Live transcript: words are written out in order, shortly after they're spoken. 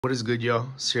What is good, y'all?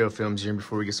 Serial Films here.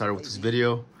 Before we get started with this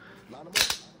video,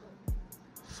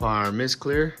 firearm is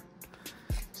clear.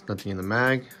 There's nothing in the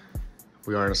mag.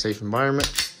 We are in a safe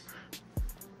environment.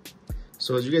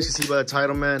 So as you guys can see by the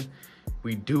title, man,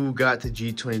 we do got the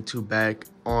G22 back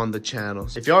on the channel.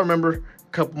 If y'all remember,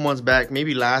 a couple months back,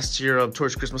 maybe last year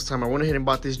towards Christmas time, I went ahead and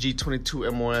bought this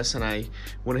G22 MOS, and I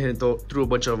went ahead and threw a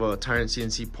bunch of Tyrant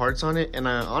CNC parts on it. And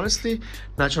I honestly,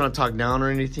 not trying to talk down or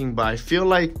anything, but I feel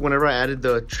like whenever I added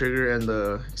the trigger and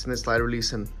the extended slide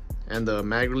release and the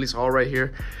mag release all right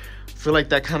here, I feel like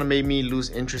that kind of made me lose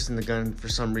interest in the gun for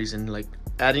some reason. Like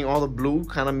adding all the blue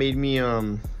kind of made me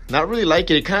not really like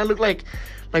it. It kind of looked like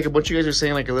a bunch of you guys are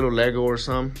saying like a little Lego or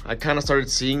something. I kind of started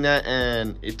seeing that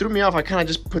and it threw me off. I kind of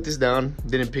just put this down,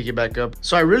 didn't pick it back up.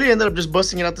 So I really ended up just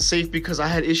busting it out the safe because I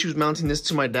had issues mounting this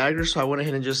to my dagger. So I went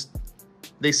ahead and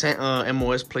they sent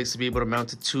MOS plates to be able to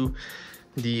mount it to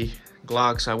the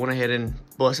Glock. So I went ahead and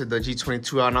busted the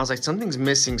G22 out, and I was like, something's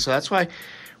missing. So that's why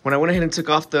when I went ahead and took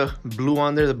off the blue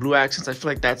on there, the blue accents, I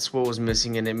feel like that's what was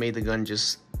missing, and it made the gun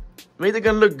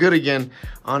look good again.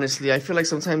 Honestly, I feel like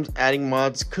sometimes adding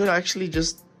mods could actually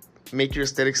just make your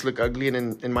aesthetics look ugly,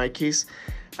 and in my case,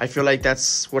 I feel like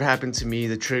that's what happened to me.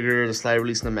 The trigger, the slide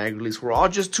release, and the mag release were all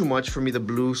just too much for me, the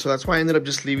blue. So that's why I ended up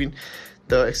just leaving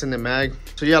the extended mag.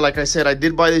 So yeah, like I said, I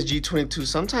did buy this G22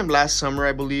 sometime last summer,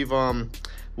 I believe.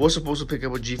 Was supposed to pick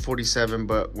up a G47,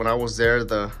 but when I was there,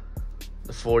 the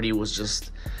 40 was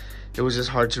just, it was just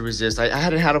hard to resist. I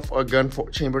hadn't had a gun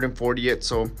chambered in 40 yet,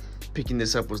 so picking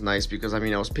this up was nice because I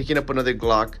mean I was picking up another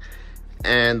Glock,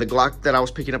 and the Glock that I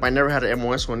was picking up, I never had an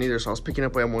MOS one either, so I was picking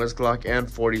up an MOS Glock and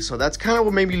 40. So that's kind of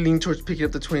what made me lean towards picking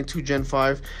up the 22 Gen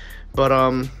 5.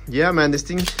 But yeah, man, this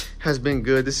thing has been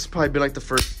good. This has probably been like the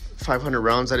first 500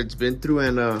 rounds that it's been through,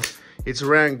 and it's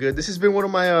ran good. This has been one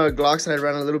of my Glocks that I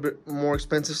ran a little bit more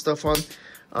expensive stuff on.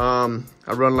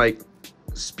 I run like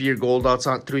Spear Gold dots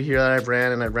on through here that I've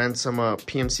ran, and I ran some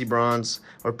PMC bronze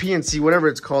or PNC, whatever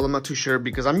it's called. I'm not too sure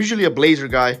because I'm usually a blazer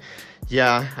guy.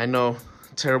 Yeah, I know,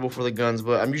 terrible for the guns,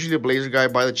 but I'm usually a blazer guy,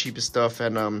 buy the cheapest stuff,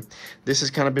 and this has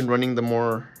kind of been running the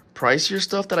more pricier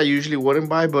stuff that I usually wouldn't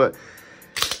buy. But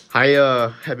I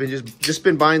have been just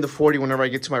been buying the 40 whenever I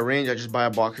get to my range. I just buy a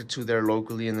box or two there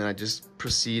locally, and then I just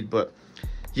proceed. But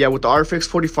yeah, with the RFX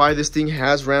 45, this thing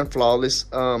has ran flawless.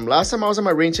 Last time I was in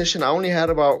my range session, I only had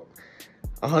about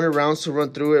 100 rounds to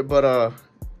run through it, but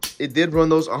it did run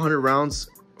those 100 rounds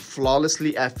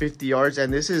flawlessly at 50 yards.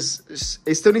 And this is,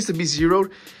 it still needs to be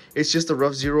zeroed. It's just a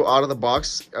rough zero out of the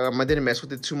box. I didn't mess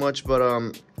with it too much,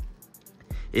 but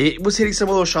it was hitting some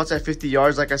of those shots at 50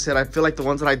 yards. Like I said, I feel like the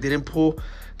ones that I didn't pull,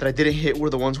 that I didn't hit,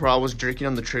 were the ones where I was jerking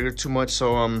on the trigger too much.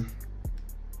 So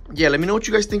yeah, let me know what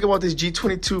you guys think about this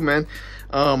G22, man.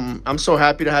 I'm so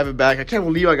happy to have it back. I can't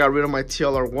believe I got rid of my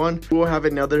TLR1. We'll have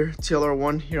another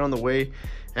TLR1 here on the way.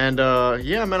 And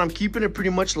yeah, man, I'm keeping it pretty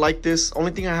much like this.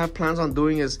 Only thing I have plans on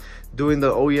doing is doing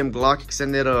the OEM Glock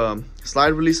extended slide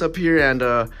release up here,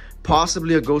 and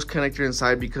possibly a ghost connector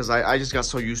inside, because I just got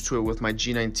so used to it with my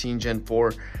G19 Gen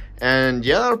 4. And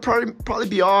yeah, that'll probably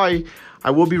be all.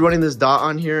 I will be running this dot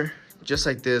on here just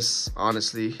like this.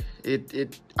 Honestly,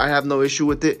 I have no issue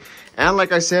with it. And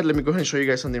like I said, let me go ahead and show you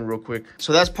guys something real quick.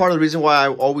 So that's part of the reason why I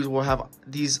always will have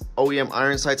these OEM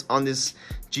iron sights on this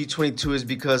G22, is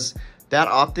because that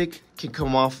optic can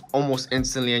come off almost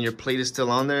instantly, and your plate is still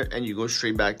on there, and you go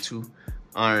straight back to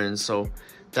iron. So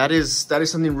that is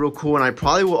something real cool, and I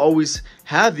probably will always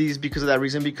have these because of that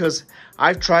reason. Because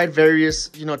I've tried various,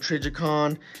 you know,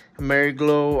 Trijicon,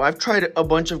 Mariglow. I've tried a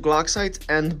bunch of Glock sights,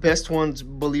 and the best ones,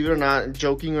 believe it or not,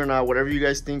 joking or not, whatever you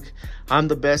guys think, I'm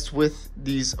the best with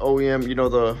these OEM, you know,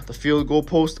 the field goal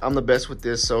post. I'm the best with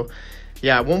this. So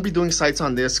yeah, I won't be doing sights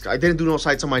on this. I didn't do no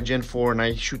sights on my Gen 4, and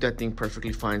I shoot that thing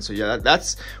perfectly fine. So yeah,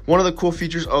 that's one of the cool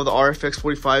features of the RFX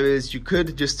 45, is you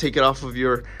could just take it off of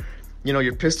your, you know,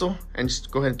 your pistol and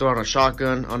just go ahead and throw it on a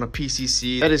shotgun, on a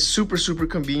PCC. That is super, super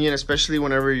convenient, especially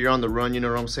whenever you're on the run, you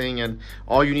know what I'm saying? And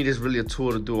all you need is really a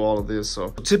tool to do all of this. So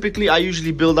typically I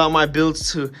usually build out my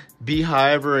builds to be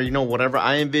however, you know, whatever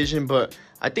I envision, but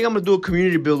I think I'm gonna do a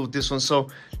community build with this one. So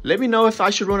let me know if I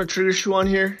should run a trigger shoe on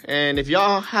here, and if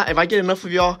if I get enough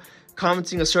of y'all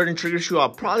commenting a certain trigger shoe, I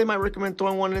probably might recommend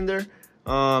throwing one in there.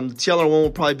 The TLR1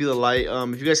 will probably be the light.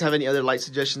 If you guys have any other light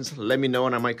suggestions, let me know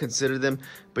and I might consider them.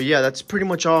 But yeah, that's pretty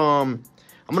much all. I'm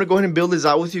gonna go ahead and build this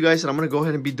out with you guys, and I'm gonna go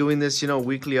ahead and be doing this, you know,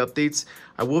 weekly updates.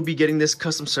 I will be getting this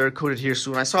custom Cerakoted here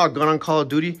soon. I saw a gun on Call of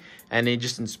Duty, and it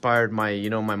just inspired my, you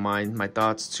know, my mind, my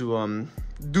thoughts to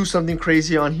do something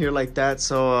crazy on here like that.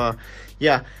 So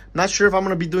yeah, not sure if I'm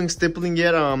gonna be doing stippling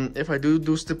yet. If I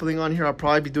do stippling on here, I'll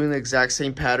probably be doing the exact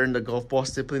same pattern, the golf ball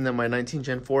stippling that my 19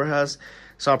 Gen 4 has.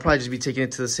 So I'll probably just be taking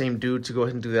it to the same dude to go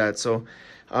ahead and do that. So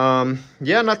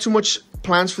yeah, not too much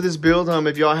plans for this build.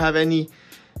 If y'all have any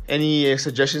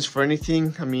suggestions for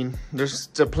anything, I mean, there's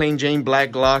a plain Jane black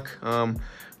Glock.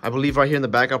 I believe right here in the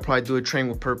back, I'll probably do a train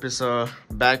with purpose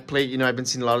back plate. You know, I've been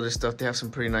seeing a lot of their stuff. They have some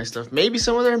pretty nice stuff. Maybe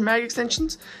some of their mag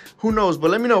extensions. Who knows?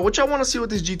 But let me know what y'all want to see with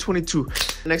this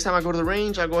G22. Next time I go to the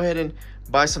range, I'll go ahead and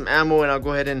buy some ammo, and I'll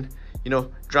go ahead and, you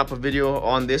know, drop a video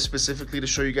on this specifically to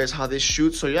show you guys how this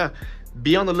shoots. So yeah,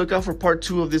 be on the lookout for part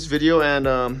 2 of this video. And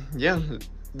yeah,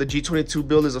 the G22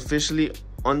 build is officially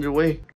underway.